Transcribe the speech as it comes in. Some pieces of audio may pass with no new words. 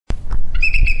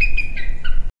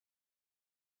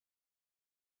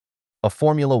A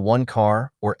Formula One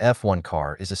car, or F1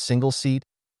 car, is a single-seat,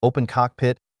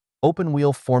 open-cockpit,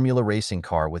 open-wheel Formula racing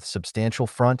car with substantial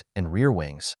front and rear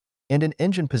wings and an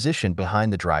engine positioned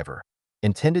behind the driver,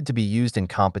 intended to be used in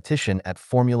competition at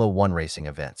Formula One racing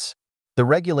events. The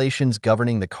regulations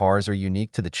governing the cars are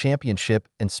unique to the championship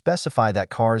and specify that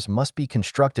cars must be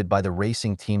constructed by the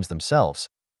racing teams themselves,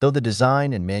 though the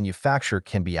design and manufacture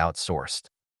can be outsourced.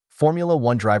 Formula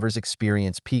One drivers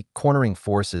experience peak cornering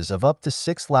forces of up to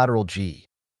 6 lateral G.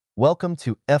 Welcome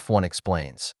to F1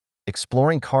 Explains,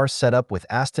 exploring car setup with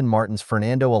Aston Martin's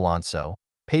Fernando Alonso,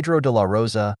 Pedro de la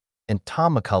Rosa, and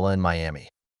Tom McCullough in Miami.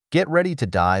 Get ready to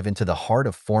dive into the heart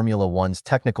of Formula One's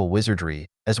technical wizardry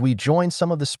as we join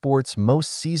some of the sport's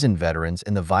most seasoned veterans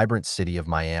in the vibrant city of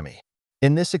Miami.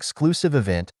 In this exclusive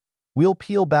event, we'll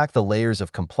peel back the layers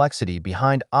of complexity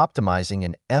behind optimizing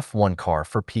an F1 car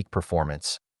for peak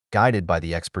performance, guided by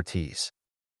the expertise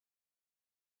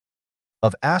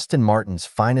of Aston Martin's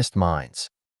finest minds,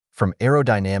 from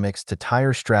aerodynamics to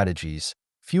tire strategies,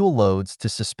 fuel loads to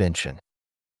suspension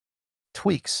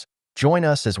tweaks. Join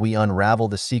us as we unravel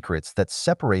the secrets that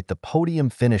separate the podium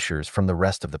finishers from the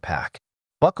rest of the pack.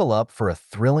 Buckle up for a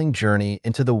thrilling journey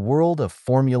into the world of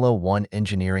Formula One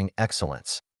engineering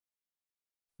excellence.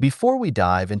 Before we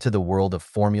dive into the world of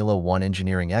Formula One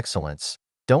engineering excellence,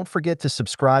 don't forget to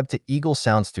subscribe to Eagle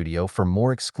Sound Studio for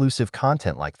more exclusive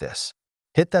content like this.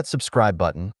 Hit that subscribe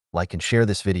button, like and share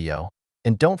this video,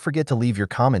 and don't forget to leave your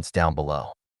comments down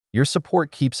below. Your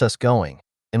support keeps us going,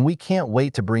 and we can't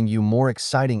wait to bring you more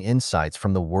exciting insights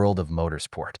from the world of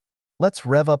motorsport. Let's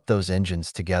rev up those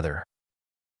engines together.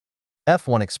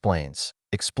 F1 Explains,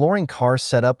 exploring car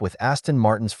setup with Aston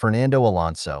Martin's Fernando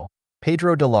Alonso,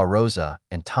 Pedro de la Rosa,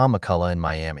 and Tom McCullough in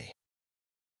Miami.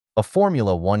 A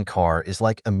Formula One car is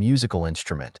like a musical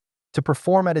instrument. To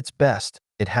perform at its best,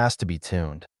 it has to be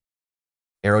tuned.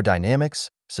 Aerodynamics,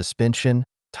 suspension,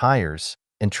 tires,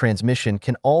 and transmission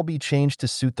can all be changed to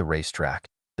suit the racetrack,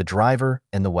 the driver,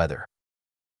 and the weather.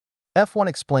 F1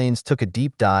 Explains took a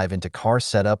deep dive into car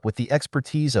setup with the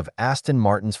expertise of Aston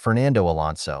Martin's Fernando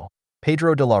Alonso,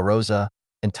 Pedro de la Rosa,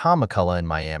 and Tom McCullough in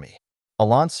Miami.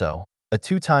 Alonso, a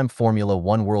two-time Formula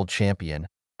One world champion,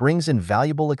 brings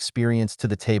invaluable experience to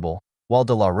the table, while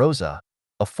de la Rosa,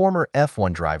 a former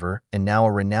F1 driver and now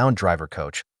a renowned driver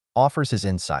coach, offers his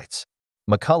insights.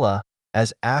 McCullough,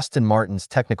 as Aston Martin's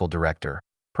technical director,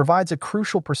 provides a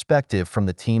crucial perspective from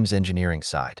the team's engineering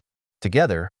side.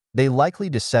 Together, they likely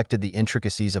dissected the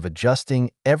intricacies of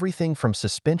adjusting everything from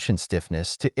suspension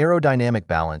stiffness to aerodynamic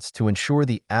balance to ensure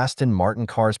the Aston Martin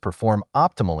cars perform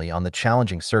optimally on the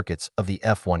challenging circuits of the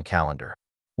F1 calendar.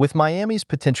 With Miami's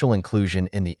potential inclusion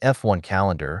in the F1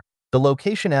 calendar, the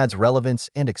location adds relevance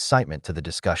and excitement to the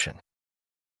discussion.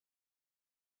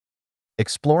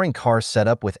 Exploring car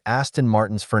setup with Aston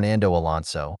Martin's Fernando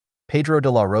Alonso, Pedro de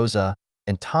la Rosa,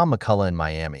 and Tom McCullough in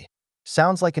Miami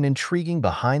sounds like an intriguing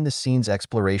behind-the-scenes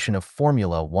exploration of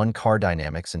Formula One car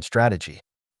dynamics and strategy.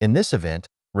 In this event,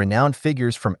 renowned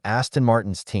figures from Aston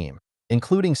Martin's team,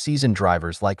 including seasoned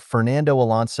drivers like Fernando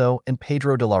Alonso and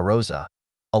Pedro de la Rosa,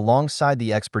 alongside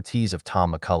the expertise of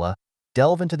Tom McCullough,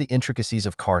 delve into the intricacies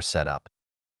of car setup.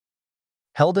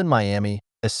 Held in Miami,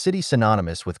 a city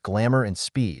synonymous with glamour and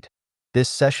speed, this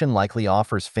session likely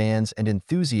offers fans and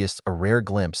enthusiasts a rare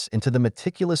glimpse into the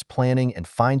meticulous planning and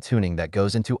fine-tuning that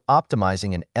goes into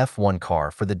optimizing an F1 car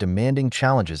for the demanding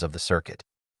challenges of the circuit.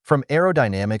 From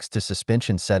aerodynamics to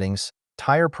suspension settings,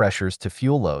 tire pressures to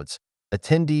fuel loads,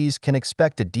 attendees can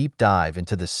expect a deep dive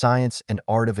into the science and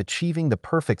art of achieving the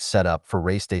perfect setup for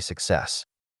race day success.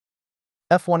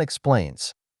 F1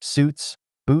 Explains, suits,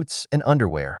 boots, and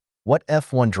underwear, what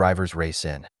F1 drivers race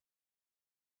in.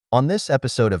 On this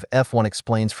episode of F1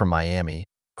 Explains from Miami,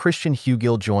 Christian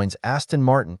Hugill joins Aston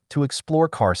Martin to explore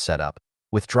car setup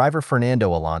with driver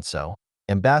Fernando Alonso,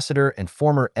 ambassador and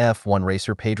former F1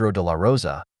 racer Pedro de la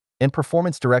Rosa, and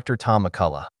performance director Tom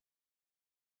McCullough.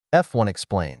 F1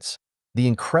 Explains, the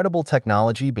incredible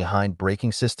technology behind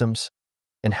braking systems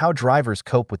and how drivers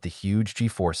cope with the huge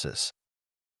G-forces.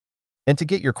 And to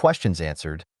get your questions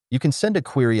answered, you can send a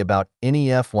query about any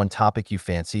F1 topic you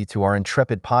fancy to our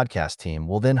intrepid podcast team.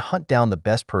 We'll then hunt down the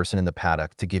best person in the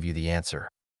paddock to give you the answer.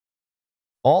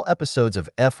 All episodes of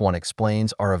F1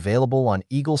 Explains are available on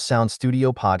Eagle Sound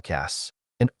Studio podcasts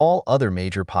and all other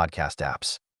major podcast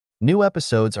apps. New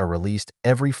episodes are released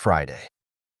every Friday.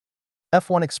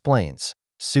 F1 Explains,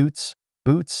 suits,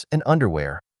 boots, and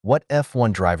underwear, what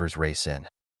F1 drivers race in.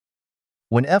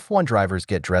 When F1 drivers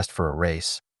get dressed for a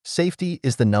race, safety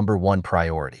is the #1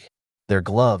 priority. Their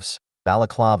gloves,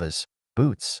 balaclavas,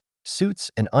 boots,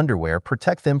 suits, and underwear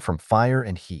protect them from fire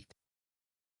and heat.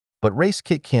 But race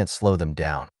kit can't slow them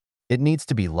down. It needs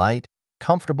to be light,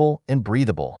 comfortable, and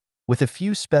breathable, with a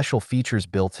few special features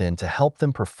built in to help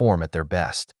them perform at their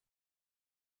best.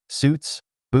 Suits,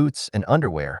 boots, and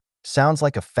underwear sounds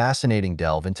like a fascinating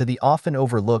delve into the often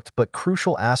overlooked but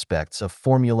crucial aspects of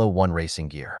Formula One racing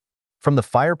gear. From the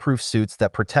fireproof suits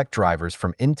that protect drivers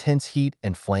from intense heat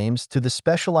and flames to the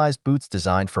specialized boots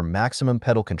designed for maximum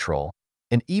pedal control,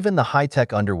 and even the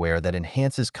high-tech underwear that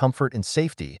enhances comfort and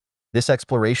safety, this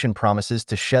exploration promises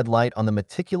to shed light on the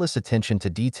meticulous attention to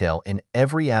detail in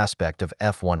every aspect of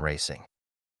F1 racing.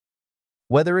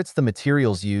 Whether it's the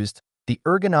materials used, the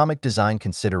ergonomic design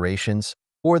considerations,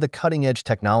 or the cutting-edge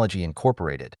technology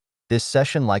incorporated, this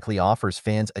session likely offers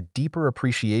fans a deeper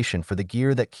appreciation for the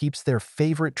gear that keeps their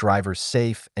favorite drivers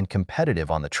safe and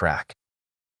competitive on the track.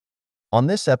 On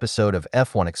this episode of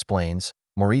F1 Explains,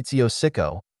 Maurizio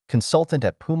Sicco, consultant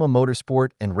at Puma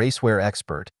Motorsport and racewear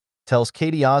expert, tells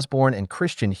Katie Osborne and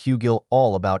Christian Hugill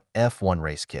all about F1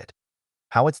 Race Kit,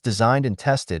 how it's designed and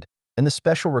tested, and the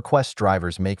special requests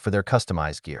drivers make for their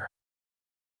customized gear.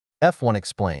 F1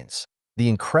 Explains the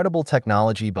incredible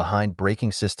technology behind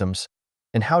braking systems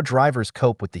and how drivers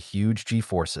cope with the huge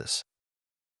G-forces.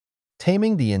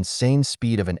 Taming the insane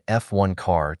speed of an F1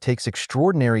 car takes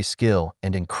extraordinary skill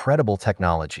and incredible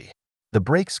technology. The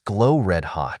brakes glow red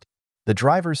hot. The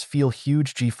drivers feel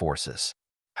huge G-forces.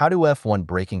 How do F1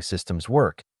 braking systems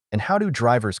work, and how do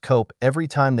drivers cope every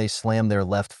time they slam their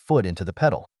left foot into the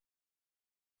pedal?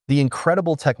 The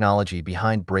incredible technology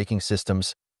behind braking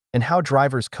systems and how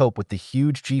drivers cope with the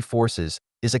huge G-forces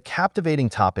is a captivating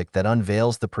topic that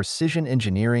unveils the precision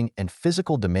engineering and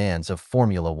physical demands of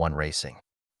Formula One racing.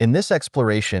 In this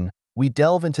exploration, we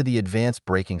delve into the advanced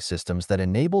braking systems that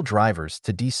enable drivers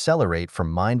to decelerate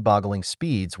from mind-boggling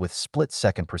speeds with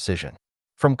split-second precision.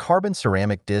 From carbon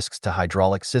ceramic discs to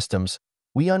hydraulic systems,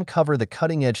 we uncover the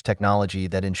cutting-edge technology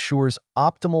that ensures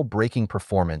optimal braking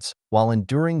performance while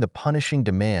enduring the punishing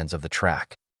demands of the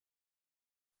track.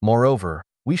 Moreover,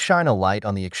 we shine a light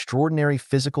on the extraordinary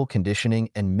physical conditioning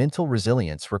and mental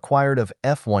resilience required of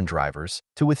F1 drivers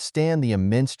to withstand the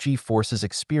immense G-forces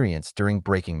experienced during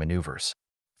braking maneuvers.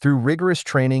 Through rigorous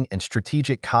training and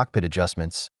strategic cockpit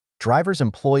adjustments, drivers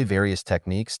employ various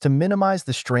techniques to minimize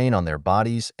the strain on their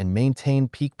bodies and maintain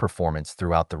peak performance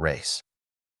throughout the race.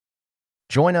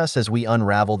 Join us as we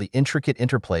unravel the intricate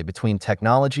interplay between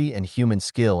technology and human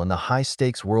skill in the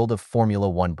high-stakes world of Formula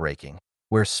One braking,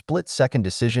 where split-second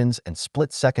decisions and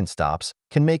split-second stops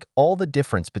can make all the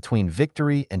difference between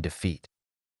victory and defeat.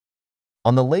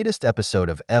 On the latest episode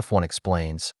of F1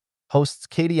 Explains, hosts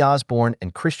Katie Osborne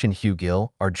and Christian Hugill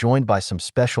are joined by some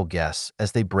special guests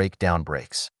as they break down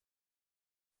brakes.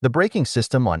 The braking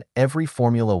system on every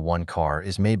Formula One car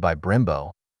is made by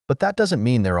Brembo, but that doesn't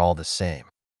mean they're all the same.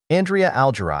 Andrea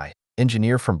Algerai,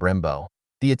 engineer from Brembo,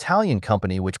 the Italian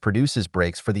company which produces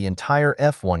brakes for the entire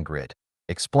F1 grid,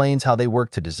 explains how they work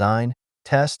to design,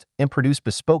 test, and produce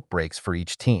bespoke brakes for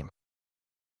each team.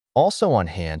 Also on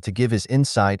hand to give his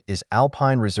insight is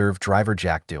Alpine Reserve driver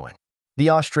Jack Doohan.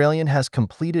 The Australian has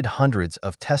completed hundreds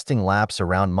of testing laps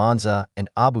around Monza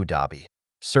and Abu Dhabi,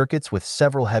 circuits with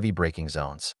several heavy braking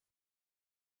zones.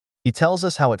 He tells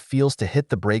us how it feels to hit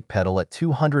the brake pedal at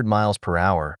 200 miles per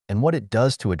hour and what it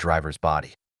does to a driver's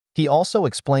body. He also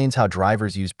explains how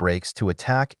drivers use brakes to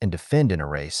attack and defend in a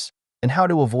race, and how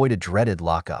to avoid a dreaded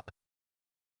lockup.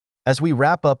 As we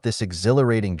wrap up this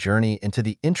exhilarating journey into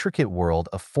the intricate world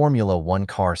of Formula One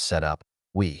car setup,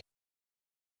 we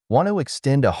want to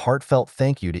extend a heartfelt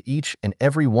thank you to each and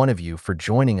every one of you for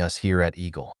joining us here at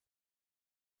Eagle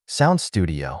Sound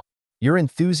Studio. Your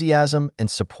enthusiasm and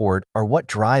support are what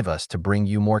drive us to bring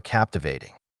you more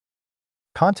captivating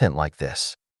content like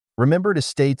this. Remember to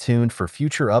stay tuned for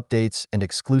future updates and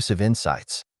exclusive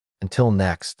insights. Until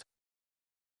next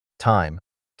time,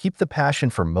 keep the passion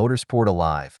for motorsport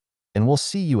alive, and we'll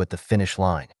see you at the finish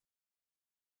line.